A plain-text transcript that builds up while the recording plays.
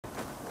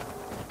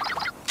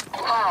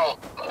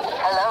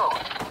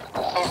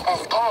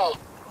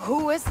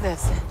Who is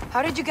this?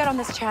 How did you get on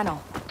this channel?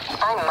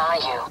 I'm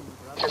Mayu.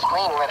 The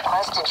Queen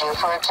requested you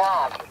for a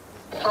job.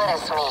 Let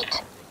us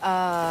meet.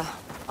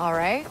 All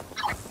right.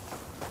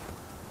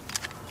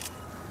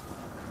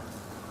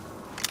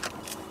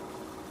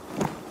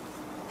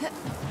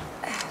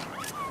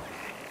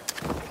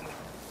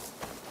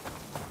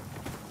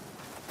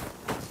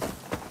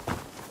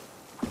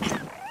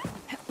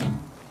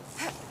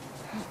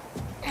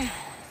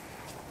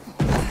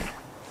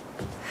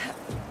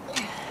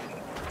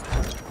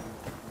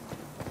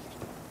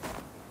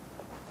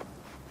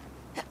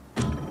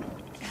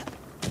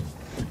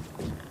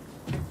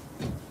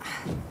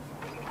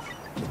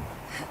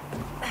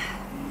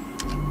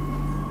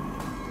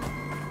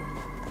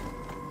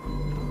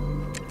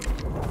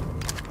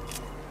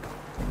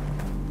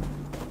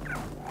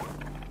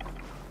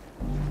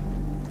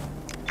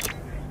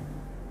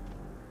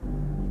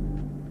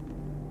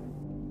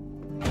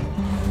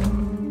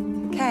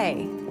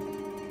 Hey,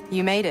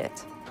 you made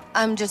it.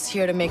 I'm just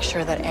here to make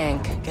sure that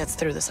Ankh gets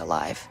through this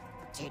alive.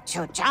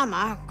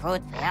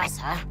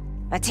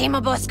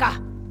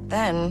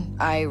 Then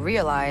I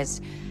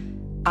realized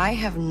I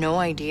have no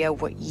idea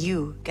what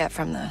you get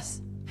from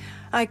this.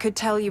 I could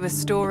tell you a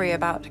story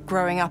about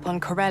growing up on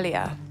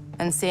Corellia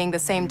and seeing the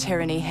same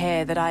tyranny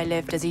here that I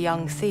lived as a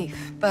young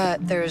thief.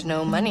 But there's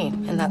no money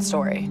in that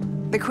story.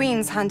 The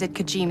Queen's handed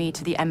Kajimi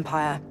to the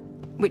Empire,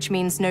 which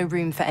means no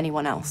room for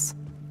anyone else.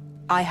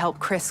 I help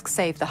Krisk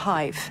save the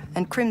Hive,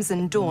 and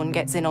Crimson Dawn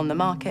gets in on the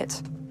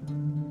market.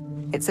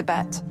 It's a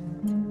bet,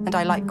 and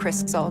I like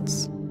Krisk's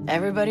odds.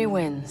 Everybody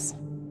wins,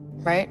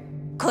 right?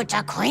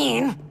 Kucha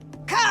Queen?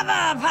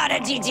 Kava para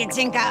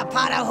jijitinka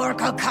para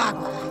horko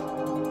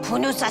kagwa.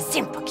 Punusa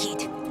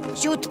simpakit.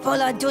 Jut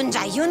pola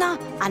dunja yuna,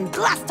 and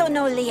glasto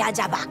no lia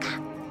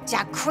jabaka.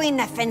 Ja Queen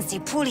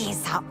fensi puli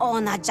sa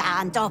ona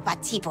ja andopa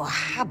tipo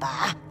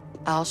haba.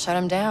 I'll shut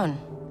him down.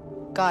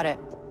 Got it.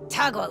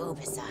 Tagwa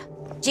ubisa.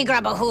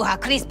 Jigrabahuha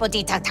crispo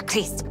di tata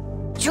crisp.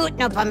 Jut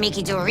no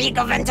pamiki do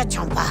rigo venta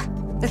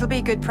chompa. It'll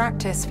be good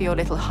practice for your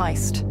little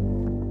heist.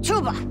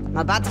 Chuba,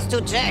 mabatas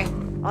tu je.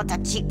 Ota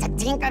chita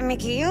tinka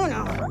miki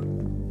uno.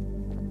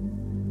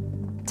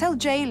 Tell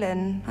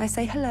Jalen I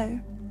say hello.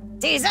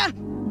 Teaser?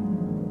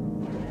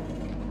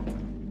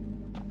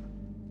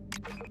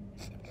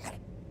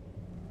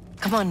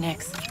 Come on,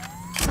 Nix.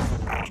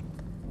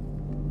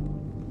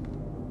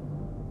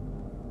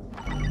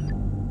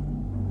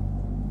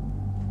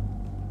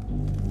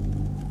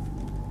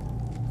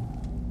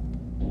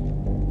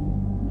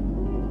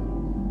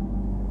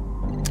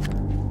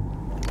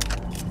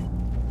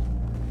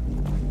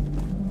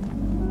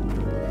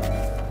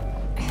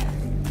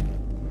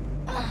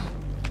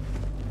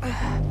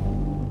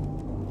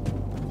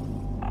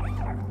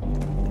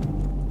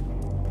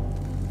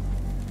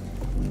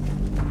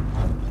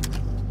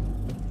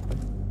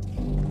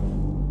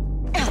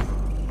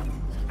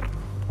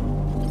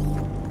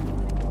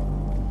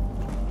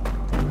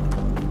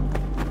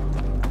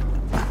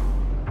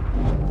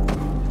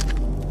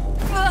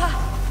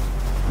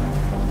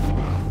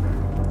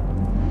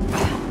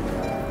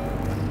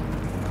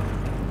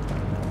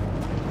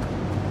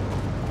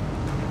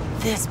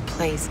 This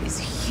place is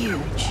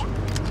huge.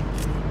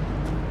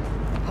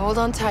 Hold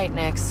on tight,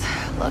 Nix.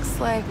 Looks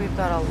like we've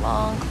got a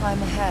long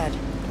climb ahead.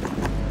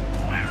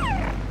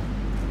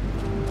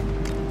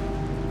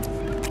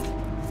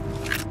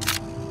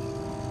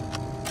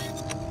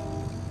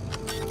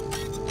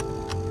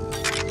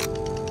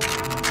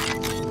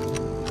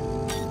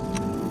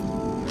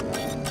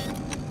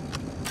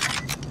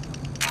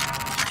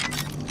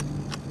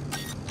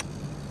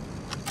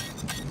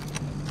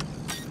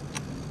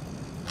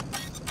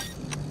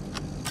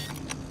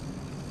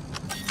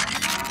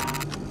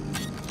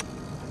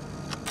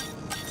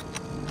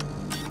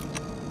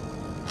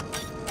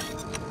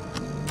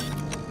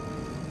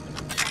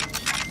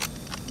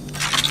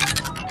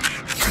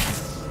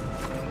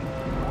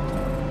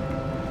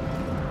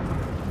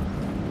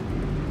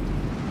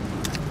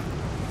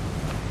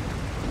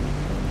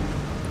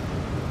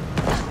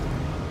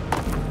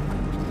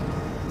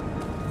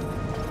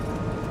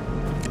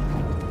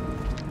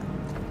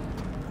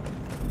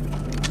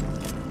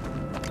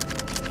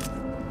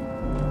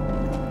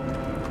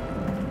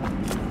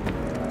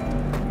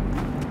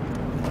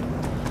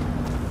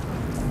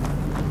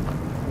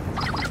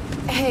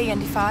 Hey,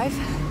 ND5.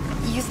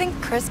 You think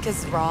Krisk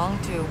is wrong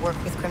to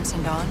work with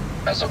Crimson Dawn?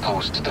 As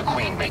opposed to the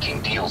Queen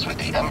making deals with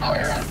the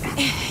Empire.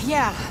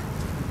 Yeah.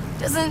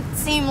 Doesn't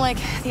seem like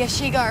the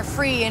Ashiga are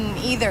free in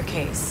either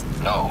case.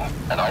 No,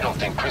 and I don't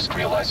think Krisk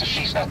realizes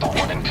she's not the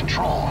one in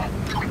control.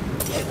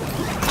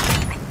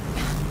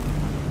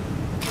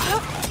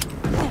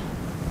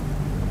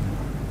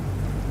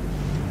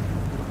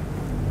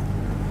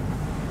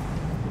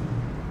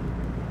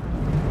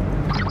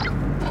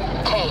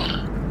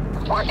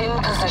 We're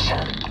in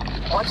position.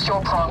 What's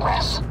your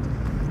progress?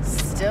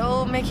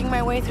 Still making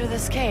my way through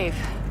this cave.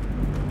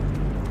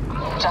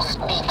 Just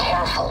be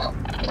careful.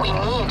 We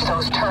need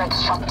those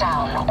turrets shut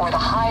down, or the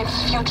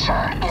Hive's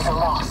future is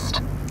lost.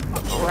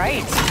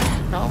 Right.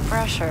 No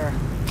pressure.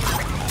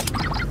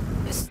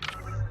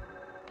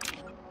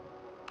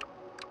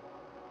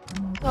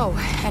 Oh,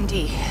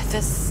 Andy,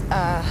 this,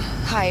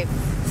 Hive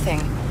thing.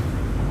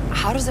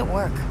 How does it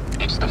work?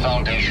 It's the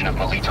foundation of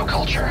Melito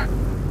culture.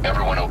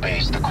 Everyone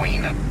obeys the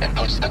Queen and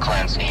puts the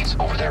clan's needs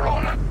over their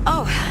own.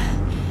 Oh,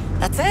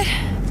 that's it?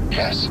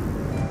 Yes.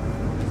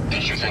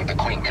 Did you think the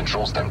Queen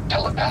controls them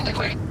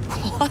telepathically?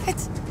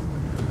 What?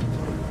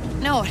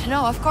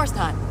 No, of course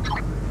not.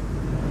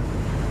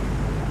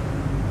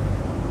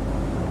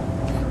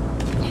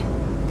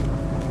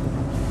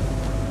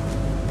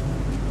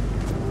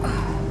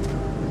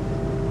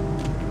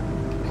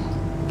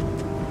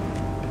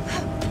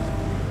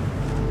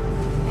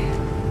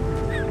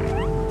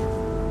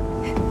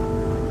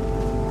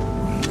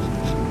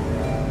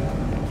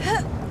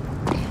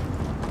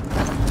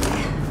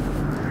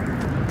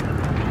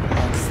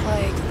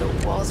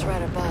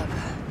 Right above.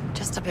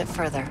 Just a bit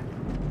further.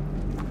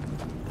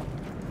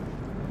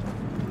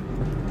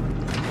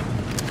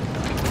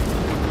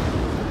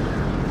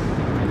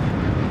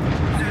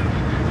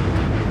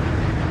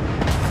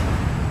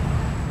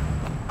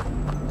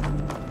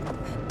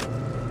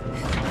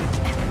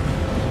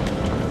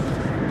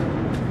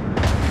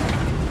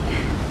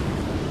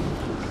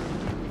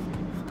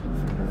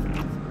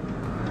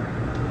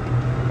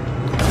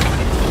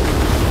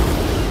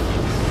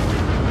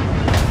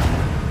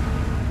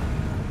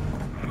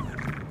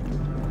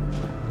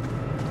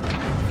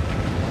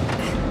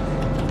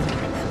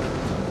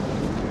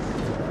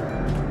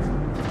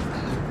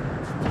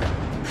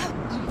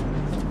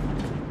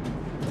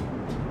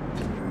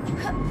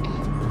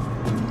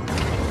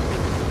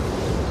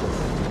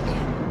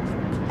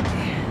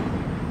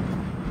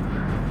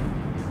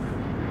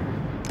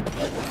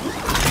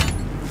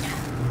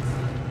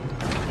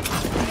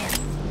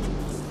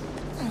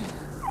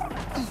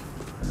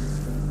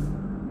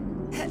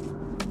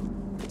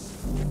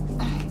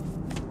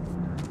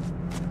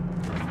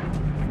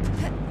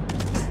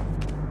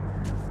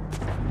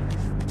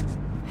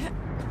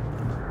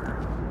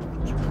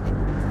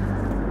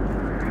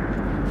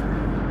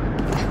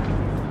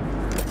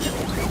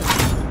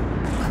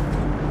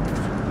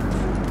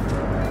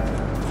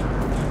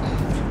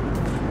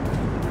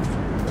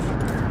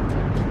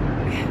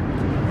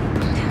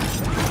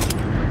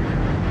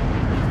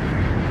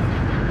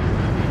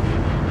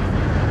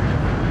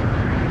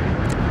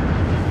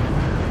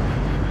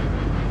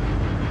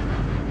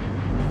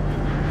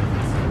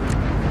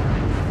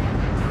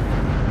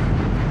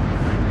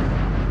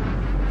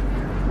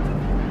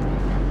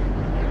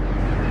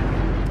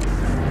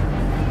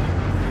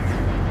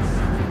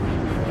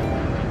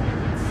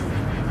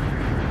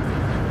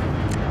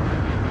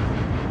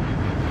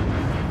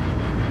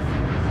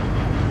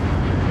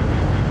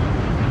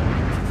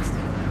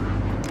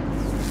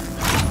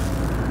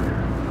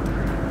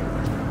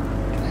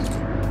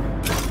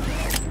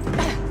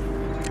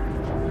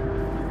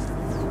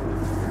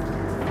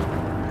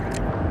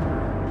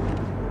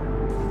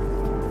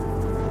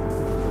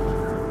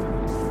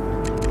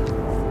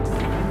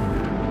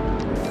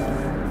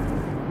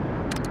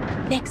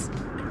 Nix,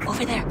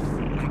 over there.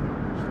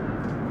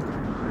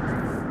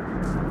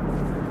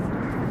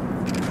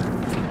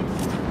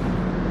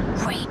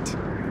 Great.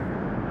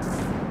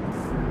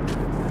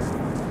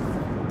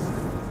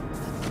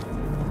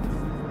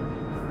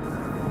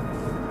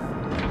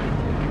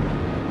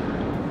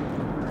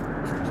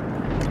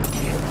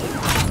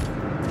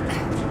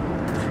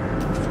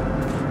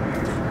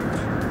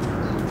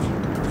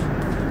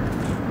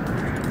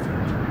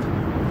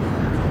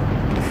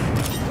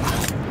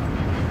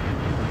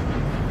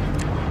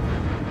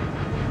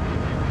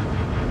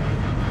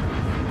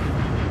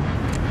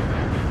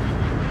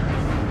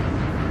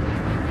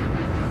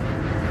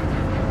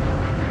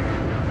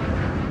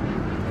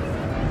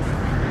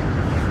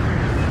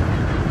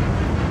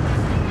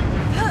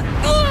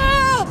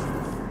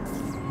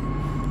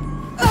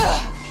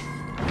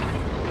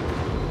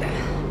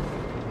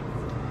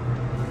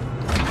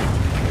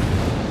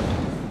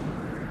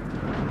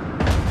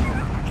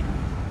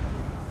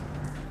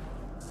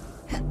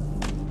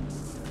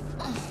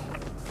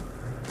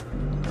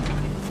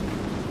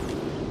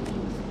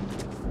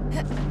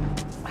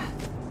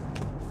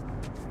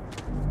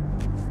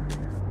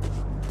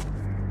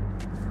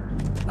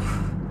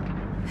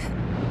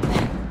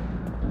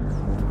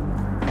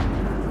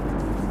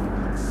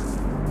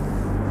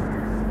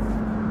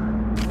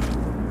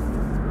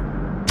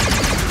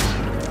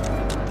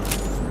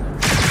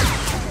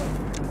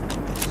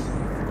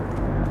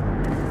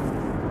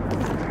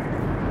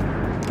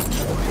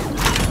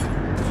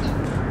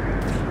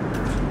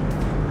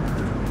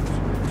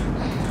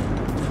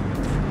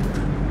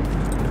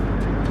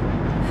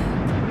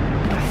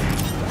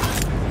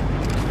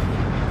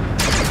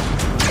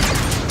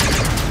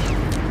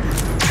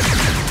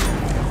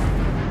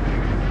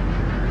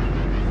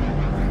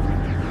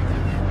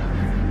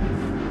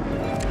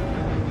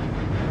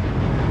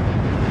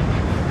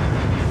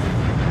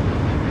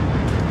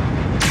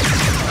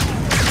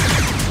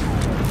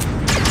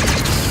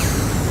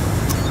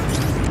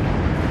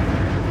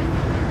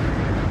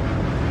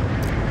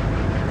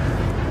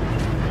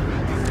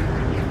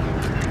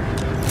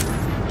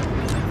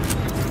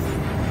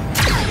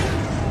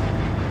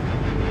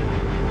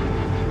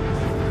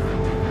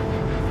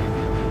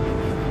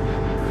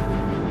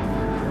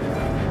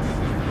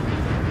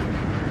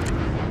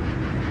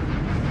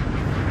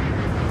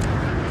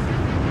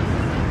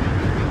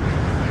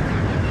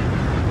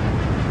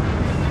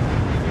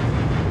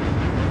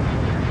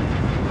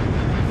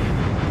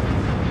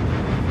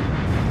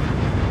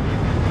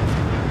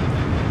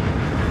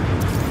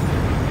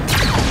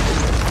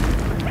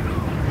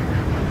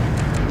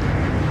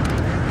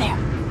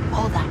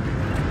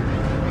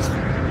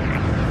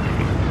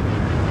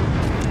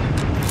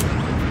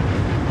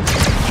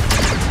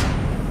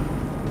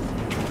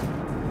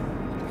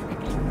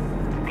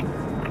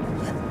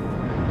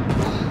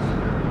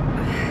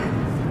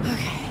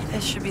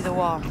 should be the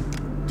wall.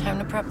 Time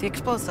to prep the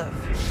explosive.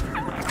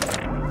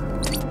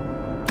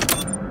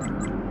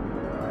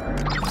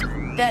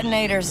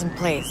 Detonator's in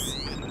place.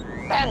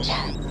 Banja,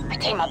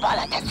 atima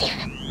bala tasif.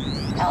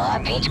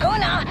 Loa peach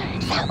kuna,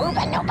 sa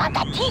uba no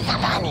bata tisa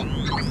vani.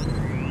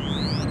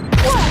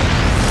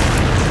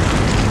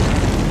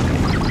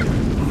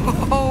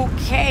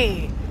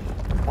 Okay.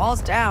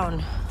 Wall's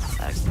down.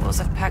 That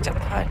explosive packed a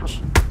punch.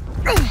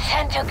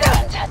 Sento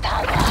ganta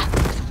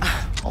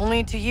tagwa.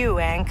 Only to you,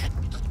 Ank.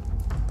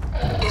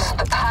 Is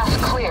the path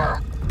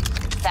clear?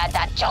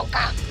 That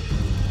joker.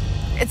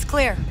 It's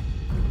clear.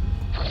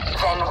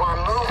 Then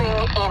we're moving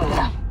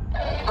in.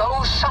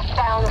 Go shut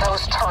down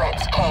those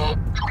turrets, Kay.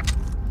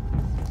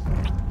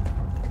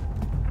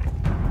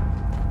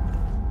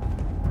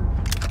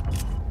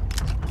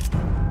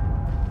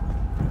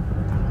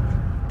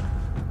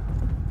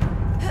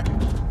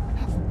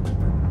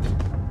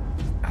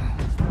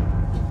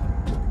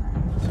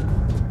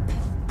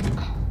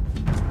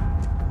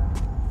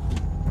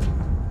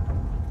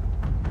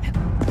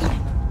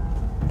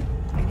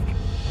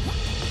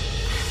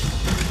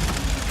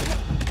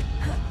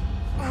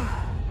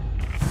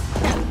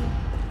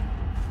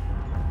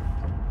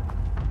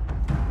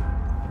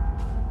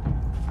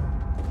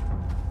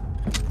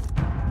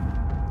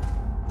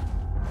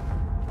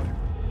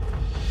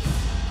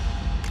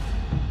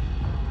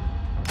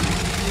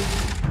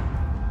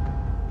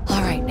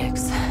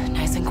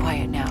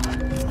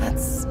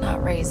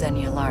 Raise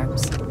any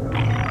alarms.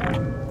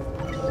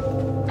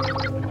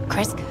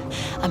 Chris,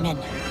 I'm in.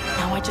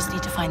 Now I just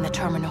need to find the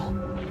terminal.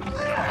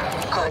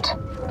 Good.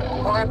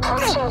 We're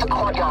approaching the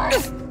courtyard.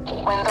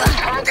 When those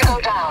turrets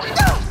go down,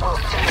 we'll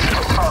seize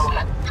the throne.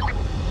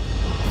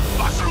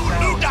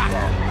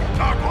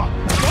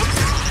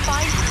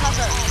 Find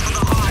cover.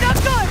 Not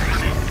good!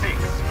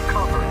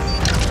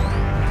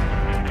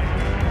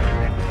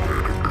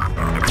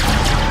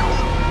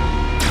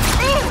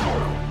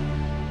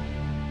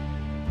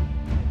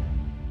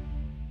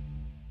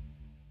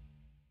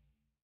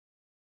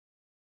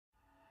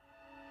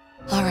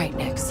 All right,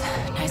 Nix.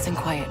 Nice and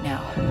quiet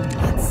now.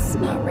 Let's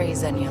not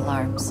raise any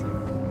alarms.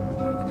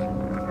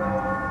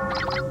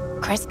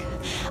 Chris,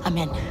 I'm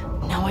in.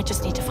 Now I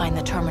just need to find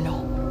the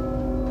terminal.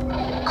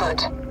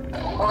 Good.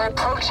 We're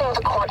approaching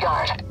the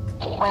courtyard.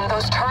 When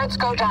those turrets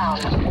go down,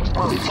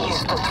 we'll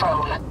seize the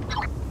throne.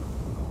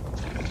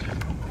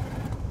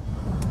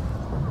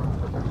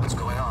 What's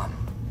going on?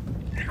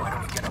 Why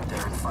don't we get up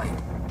there and fight?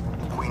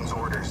 Queen's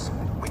orders.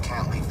 We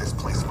can't leave this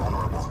place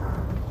vulnerable.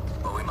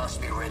 But we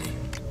must be ready.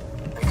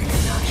 They can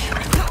get down here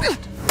in a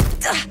moment.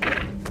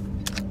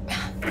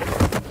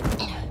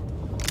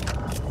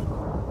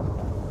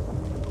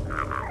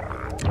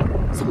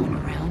 Someone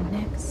around,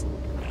 Nix?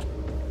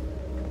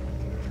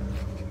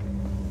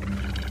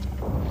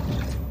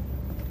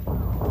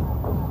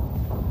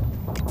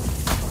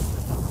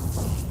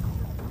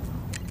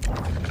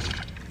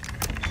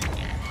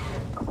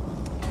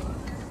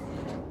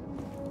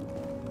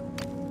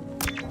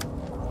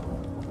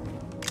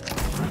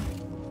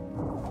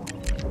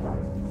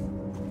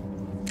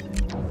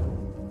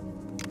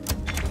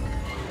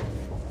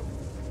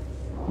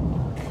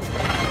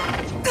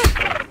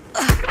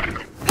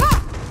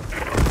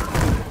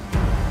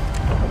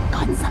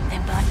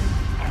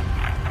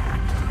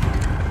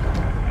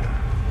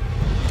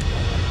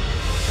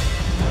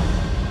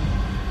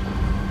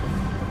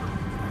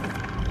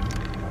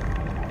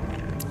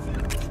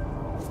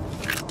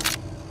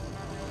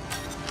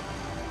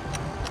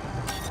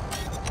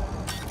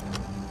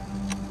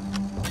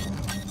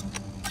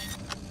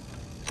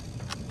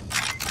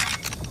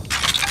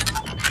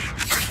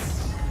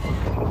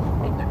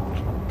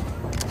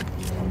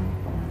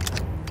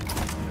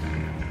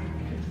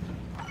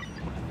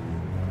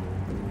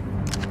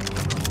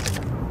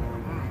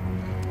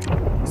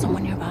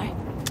 Someone nearby?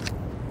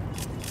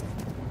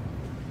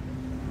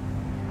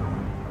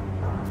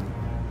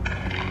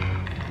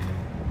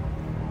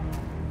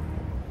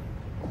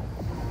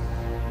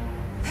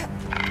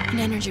 An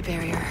energy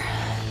barrier.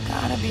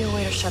 Gotta be a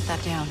way to shut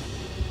that down.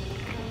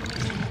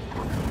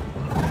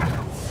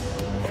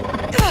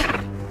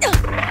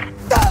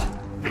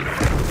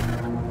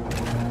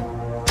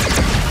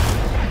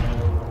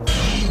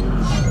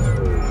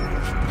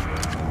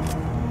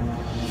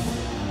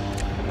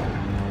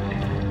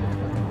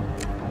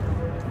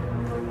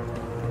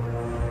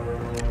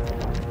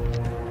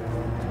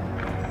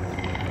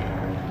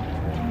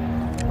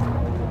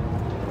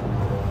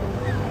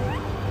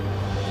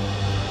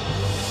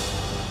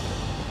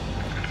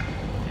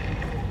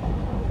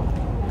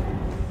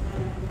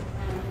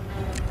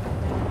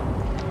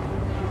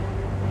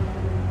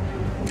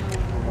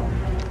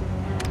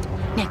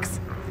 Nix,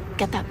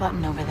 get that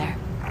button over there.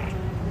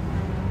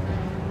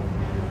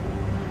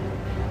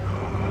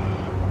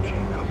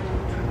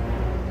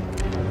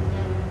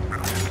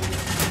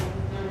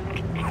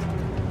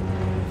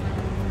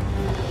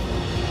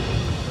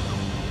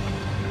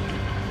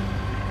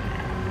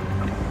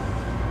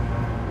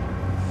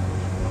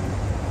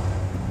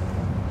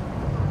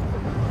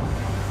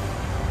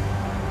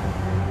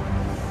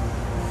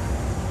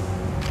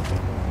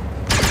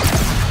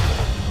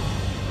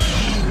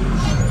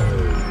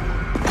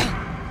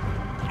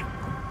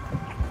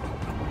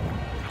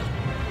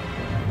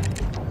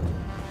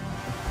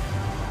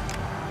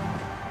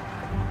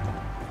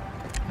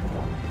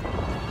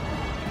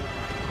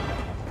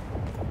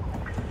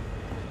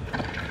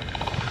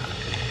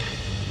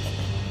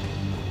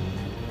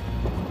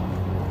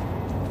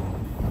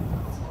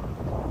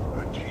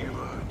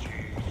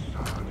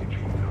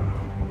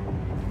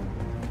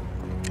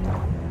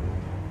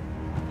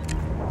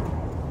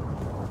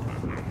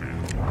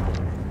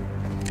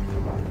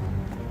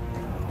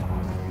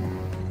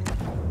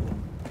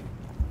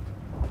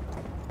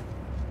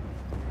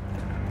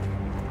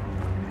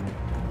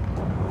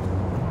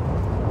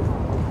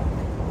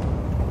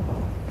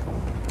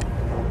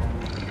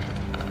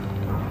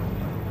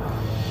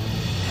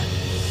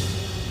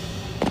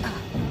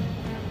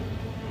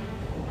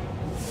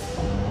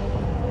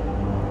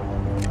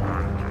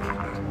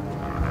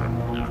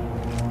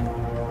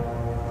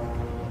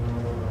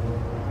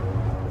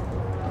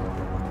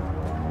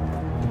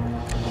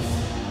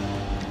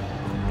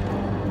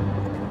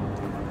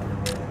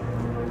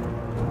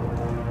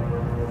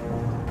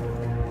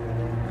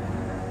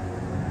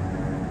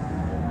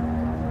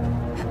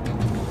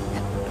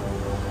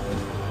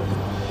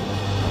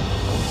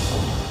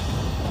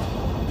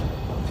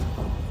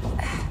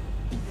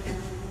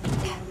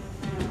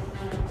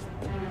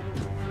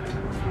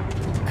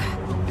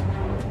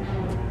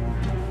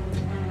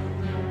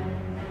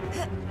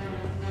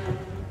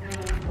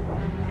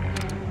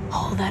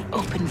 pull that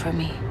open for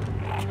me.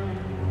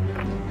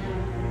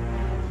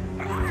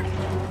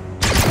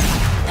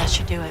 That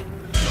should do it.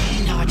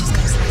 Now I just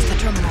gotta slice the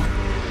terminal.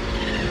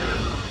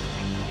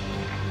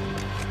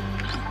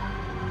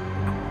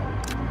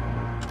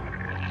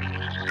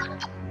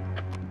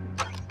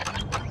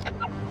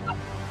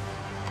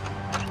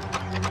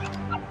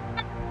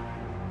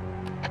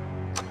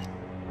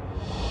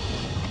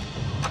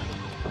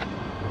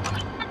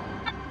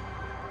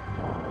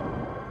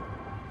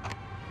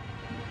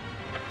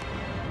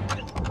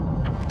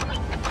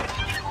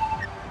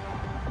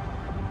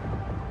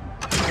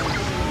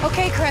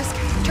 Okay, Chris,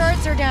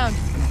 turrets are down.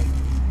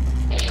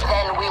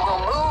 Then we will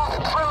move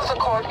through the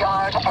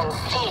courtyard and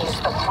seize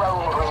the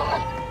throne room.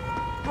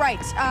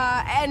 Right,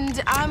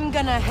 and I'm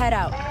gonna head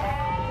out.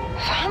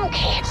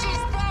 Famke,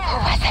 who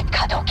was it,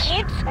 Cuddle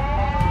Kids?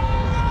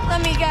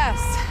 Let me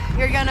guess,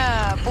 you're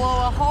gonna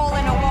blow a hole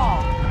in a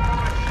wall.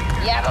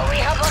 Ya bo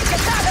hija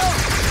bosquetado,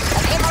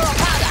 hacemos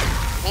pada,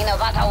 y no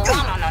vas a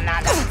uno no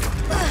nada.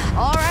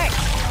 All right,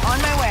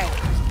 on my way.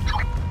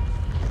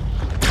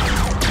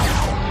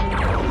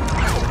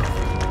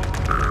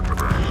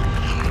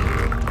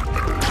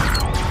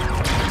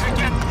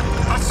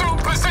 Assume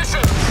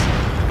position!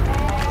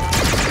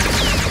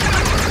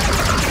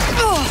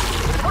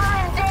 We're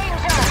in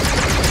danger!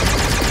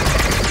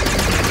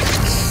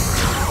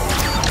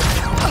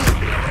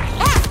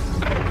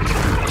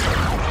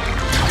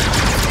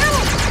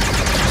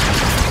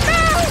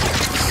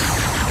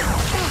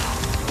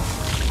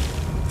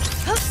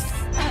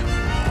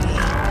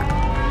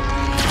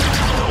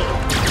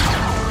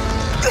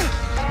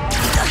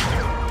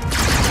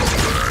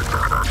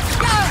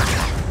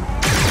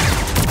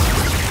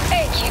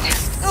 Hey kid,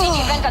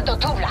 Gigi venta to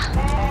tubla.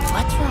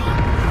 What's wrong?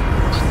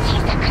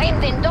 Tika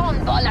Crimson Dawn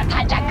bola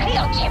taja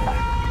cryo chamber.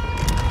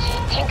 Ci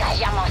tinka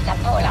llama sa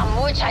bola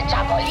mucha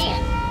jabolir.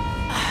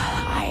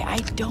 I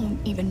don't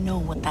even know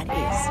what that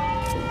is.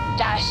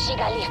 Da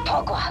shigali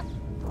pogwa.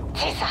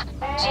 Tisa,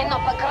 jeno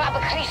pa grab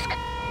krisk.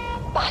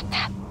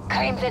 Bata,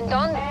 Crimson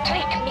Dawn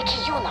trick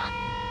Mikiyuna.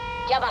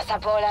 Llama sa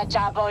bola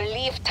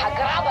jabolir ta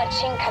graba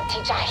chinka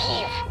tija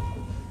Hive.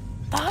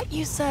 Thought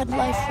you said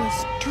life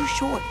was too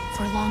short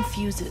for long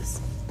fuses.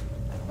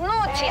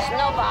 Notice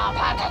nova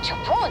pata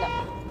chupuna.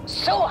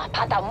 Sua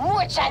pata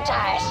mucha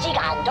ja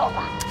shiga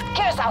andova.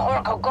 Kirsa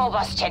horko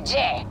gobos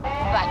cheje.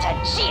 Bata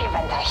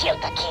jiven da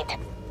hilta kid.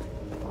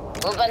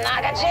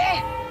 Ubanaga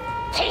je?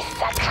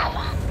 Tisa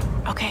kava.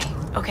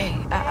 Okay,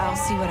 I'll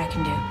see what I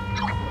can do.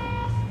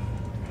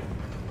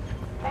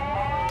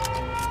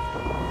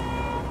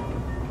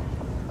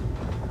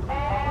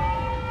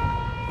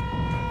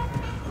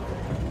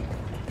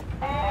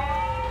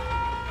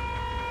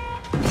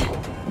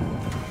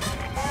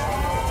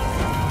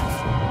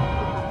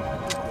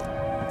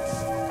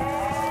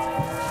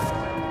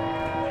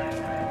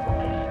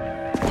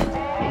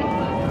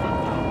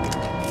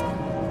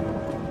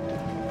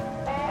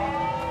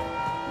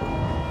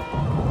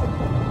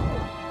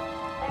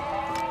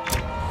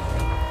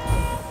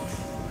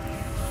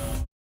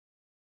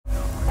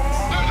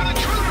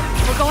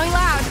 Going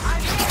loud.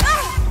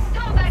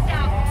 Come back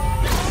down.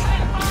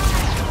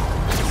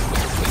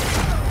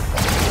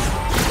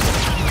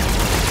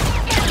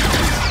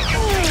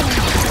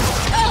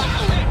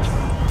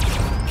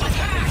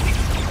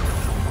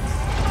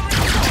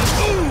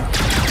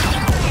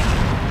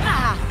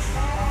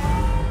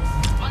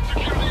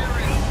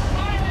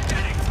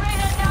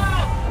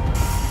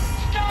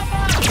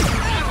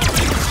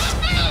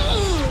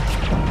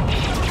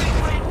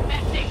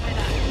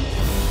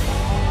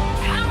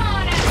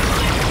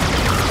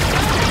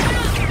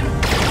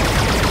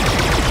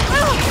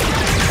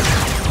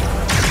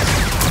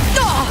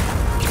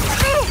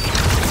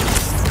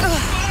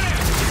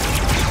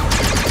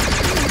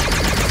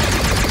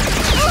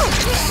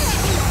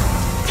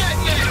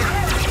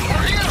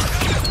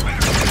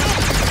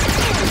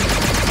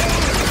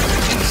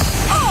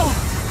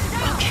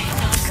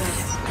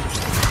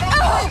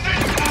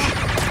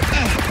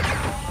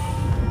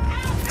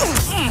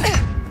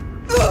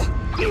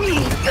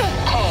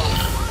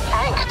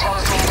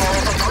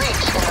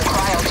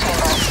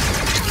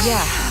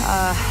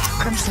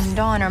 Crimson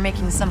Dawn are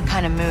making some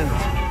kind of move.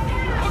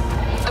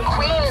 The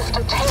Queen is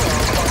detained in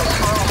the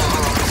throne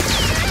room.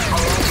 I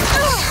need you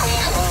to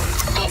retrieve me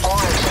the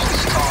origin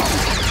stone.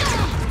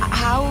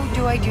 How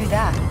do I do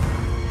that?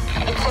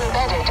 It's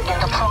embedded in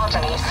the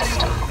progeny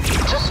system.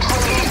 Just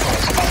release it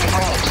and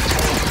bring it to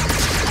me.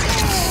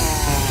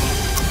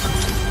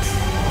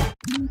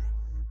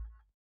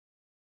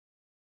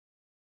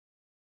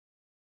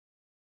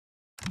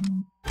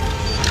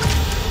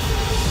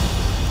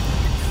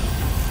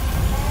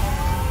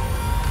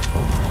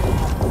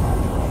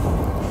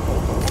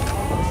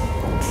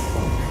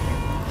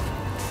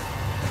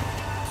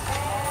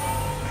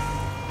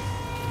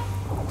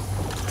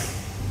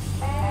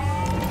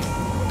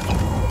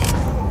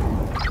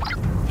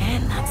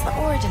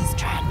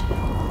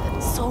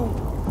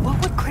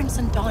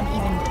 Dawn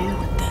even do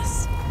with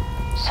this?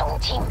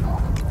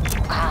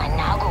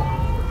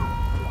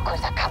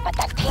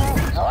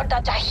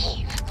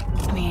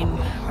 I mean,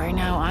 right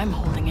now I'm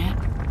holding it.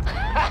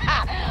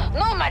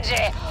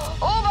 Numaji,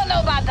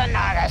 Ubanobata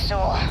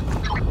Nagasu.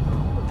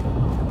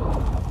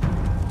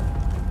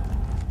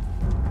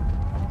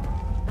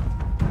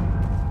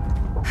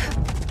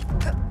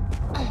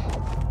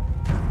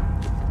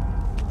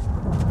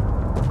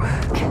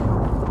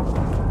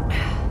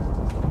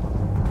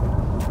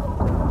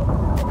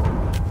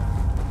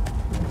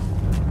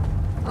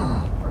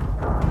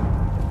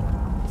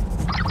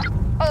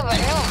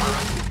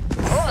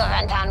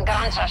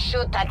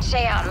 Shoot that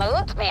chair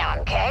moot me on,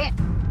 okay?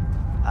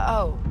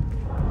 Oh,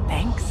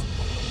 thanks.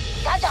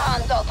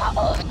 Tajandopa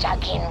of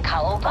Jakin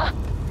Kaupa.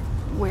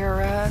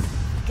 We're,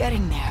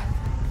 getting there.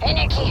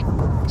 Iniki,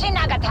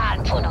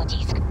 Chinagatan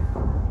Punotisk.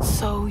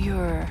 So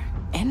you're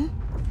in?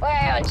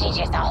 Well,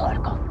 Gigi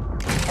Sahorko.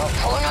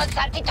 Puno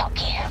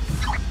Satitoki.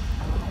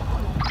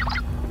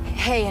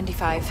 Hey,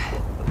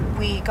 ND5.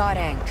 We got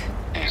Ankh.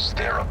 Is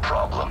there a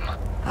problem?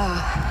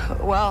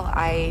 Well,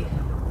 I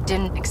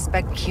didn't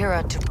expect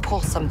Kira to pull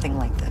something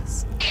like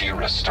this.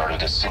 Kira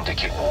started a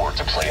syndicate war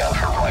to play out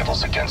her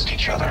rivals against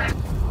each other.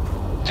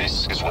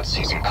 This is what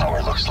seizing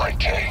power looks like,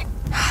 Kay.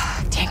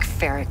 Dank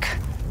Ferric.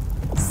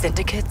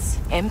 Syndicates,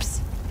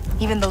 imps,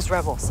 even those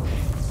rebels.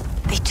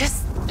 They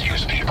just...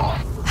 Use people.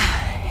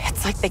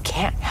 It's like they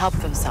can't help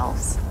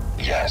themselves.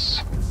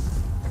 Yes.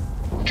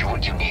 Do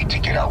what you need to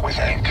get out with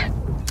Ankh.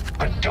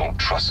 But don't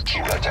trust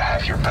Kira to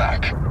have your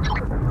back.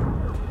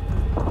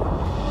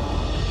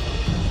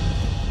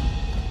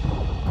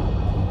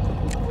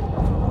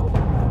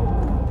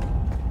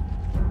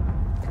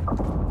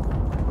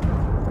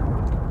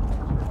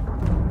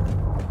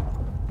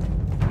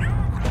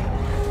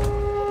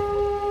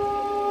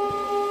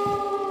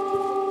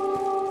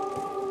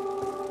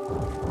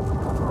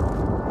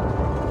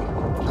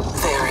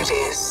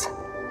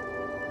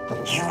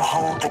 You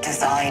hold the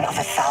design of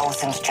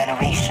 1,000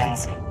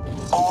 generations,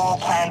 all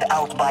planned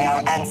out by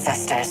our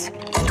ancestors.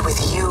 And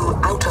with you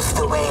out of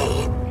the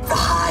way, the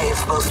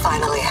Hive will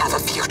finally have a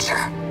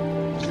future.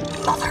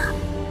 Mother.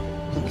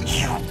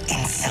 You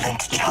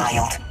insolent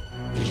child.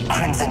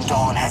 Crimson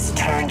Dawn has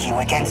turned you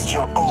against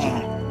your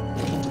own.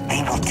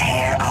 They will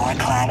tear our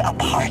clan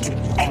apart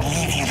and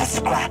leave you the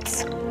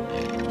scraps.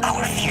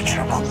 Our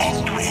future will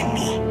end with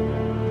me.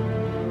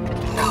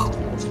 No,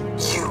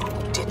 you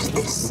did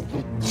this.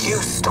 You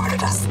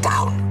started us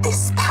down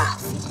this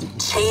path,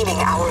 chaining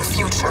our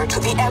future to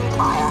the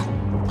Empire.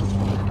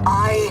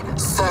 I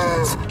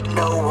serve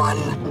no one,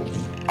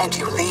 and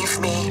you leave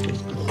me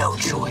no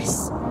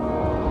choice.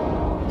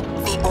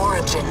 The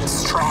Origin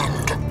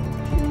Strand.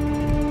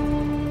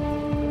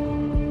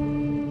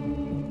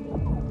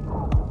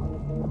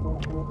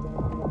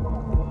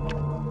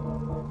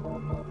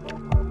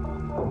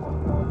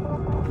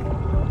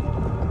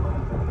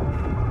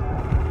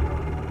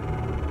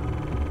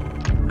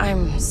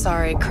 I'm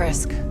sorry,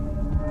 Krisk.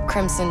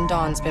 Crimson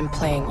Dawn's been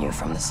playing you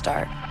from the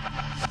start.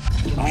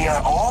 We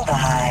are all the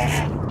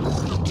Hive.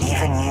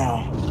 Even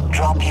you.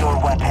 Drop your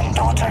weapon,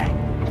 daughter.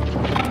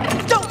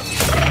 Don't!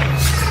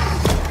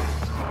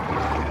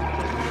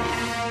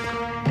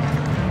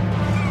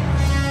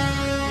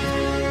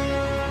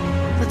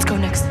 Let's go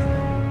next.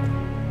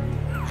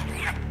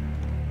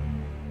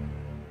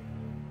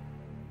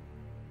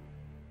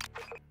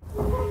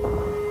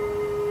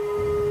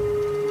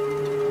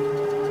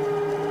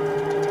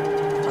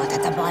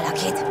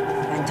 Kid,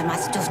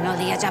 Ventamastuv no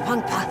lia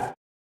Japangpa.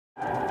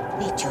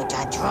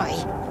 Nichuja Troy.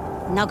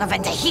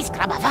 Nogaventa his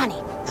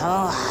Krabavani.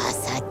 Oh,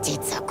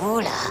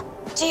 Satitsakula.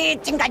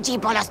 Chitingaji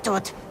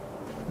Bolastut.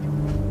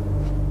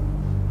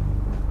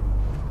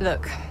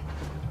 Look,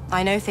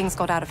 I know things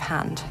got out of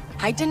hand.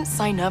 I didn't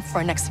sign up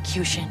for an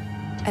execution.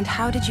 And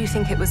how did you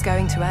think it was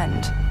going to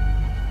end?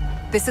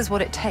 This is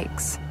what it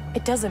takes.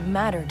 It doesn't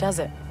matter, does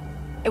it?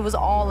 It was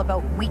all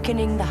about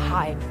weakening the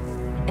Hive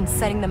and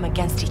setting them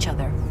against each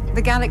other.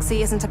 The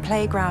galaxy isn't a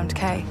playground,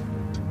 Kay.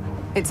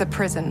 It's a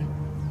prison.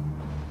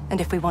 And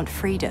if we want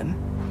freedom,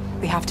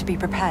 we have to be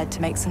prepared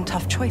to make some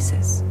tough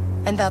choices.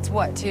 And that's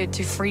what,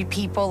 to free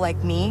people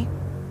like me?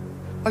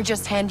 Or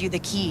just hand you the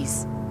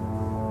keys?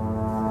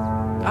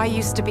 I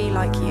used to be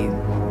like you,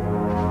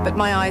 but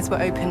my eyes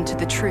were open to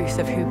the truth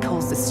of who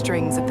pulls the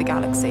strings of the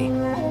galaxy.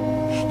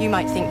 You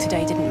might think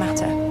today didn't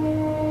matter,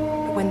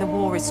 but when the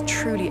war is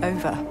truly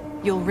over,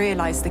 you'll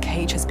realize the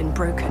cage has been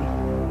broken.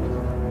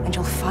 And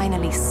you'll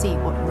finally see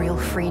what real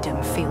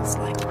freedom feels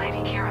like. Lady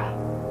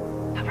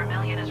Kira, the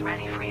Vermilion is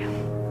ready for you.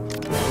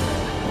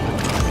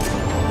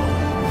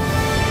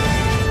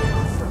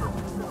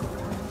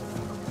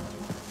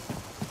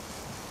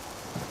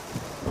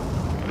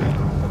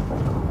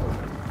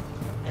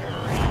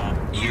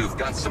 You've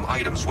got some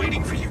items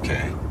waiting for you,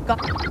 Kay.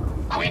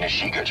 Queen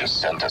Ashiga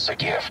just sent us a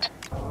gift.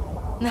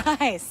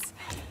 Nice.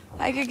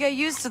 I could get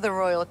used to the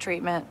royal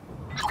treatment.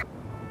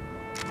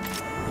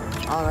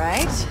 All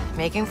right,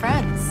 making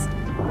friends.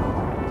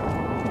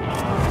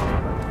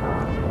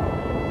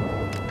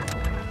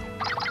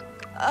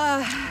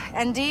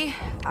 ND,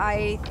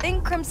 I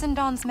think Crimson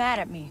Dawn's mad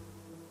at me.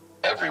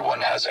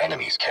 Everyone has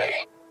enemies,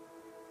 Kay.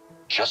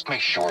 Just make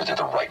sure they're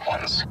the right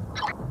ones.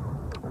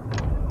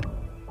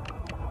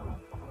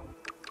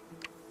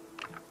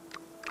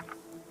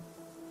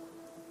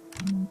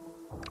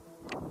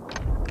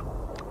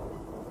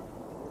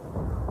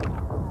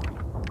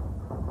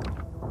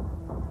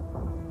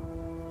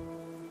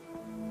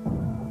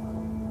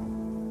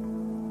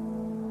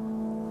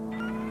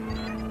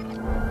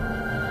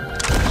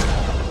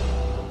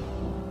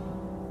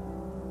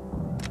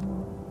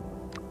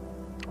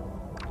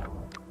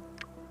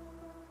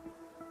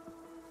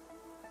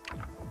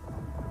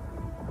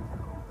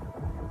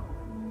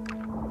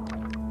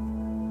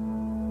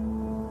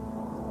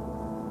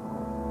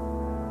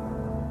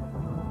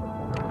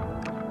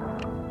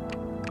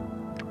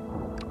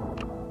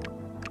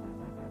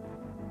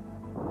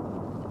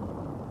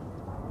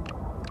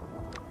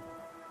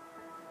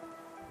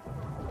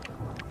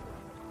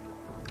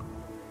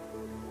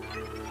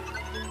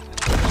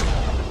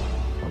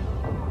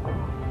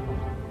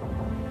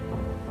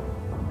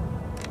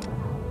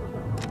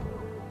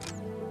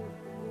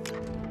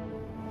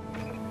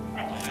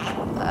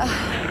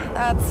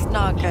 That's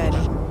not good.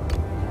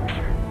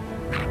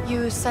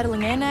 You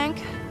settling in, Ank?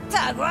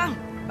 Tagwa,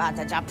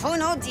 bata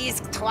Japuno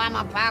disk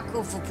twama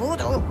paku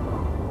fupuru.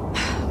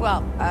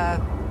 Well,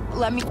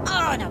 let me...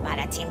 Oh, no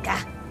bada tinka.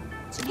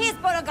 He's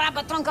poro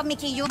graba tronco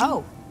Mickey you.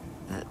 Oh,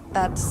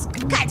 that's...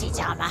 Kaji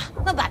jama,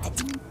 no bata.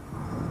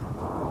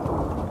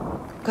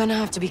 Gonna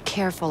have to be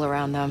careful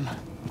around them.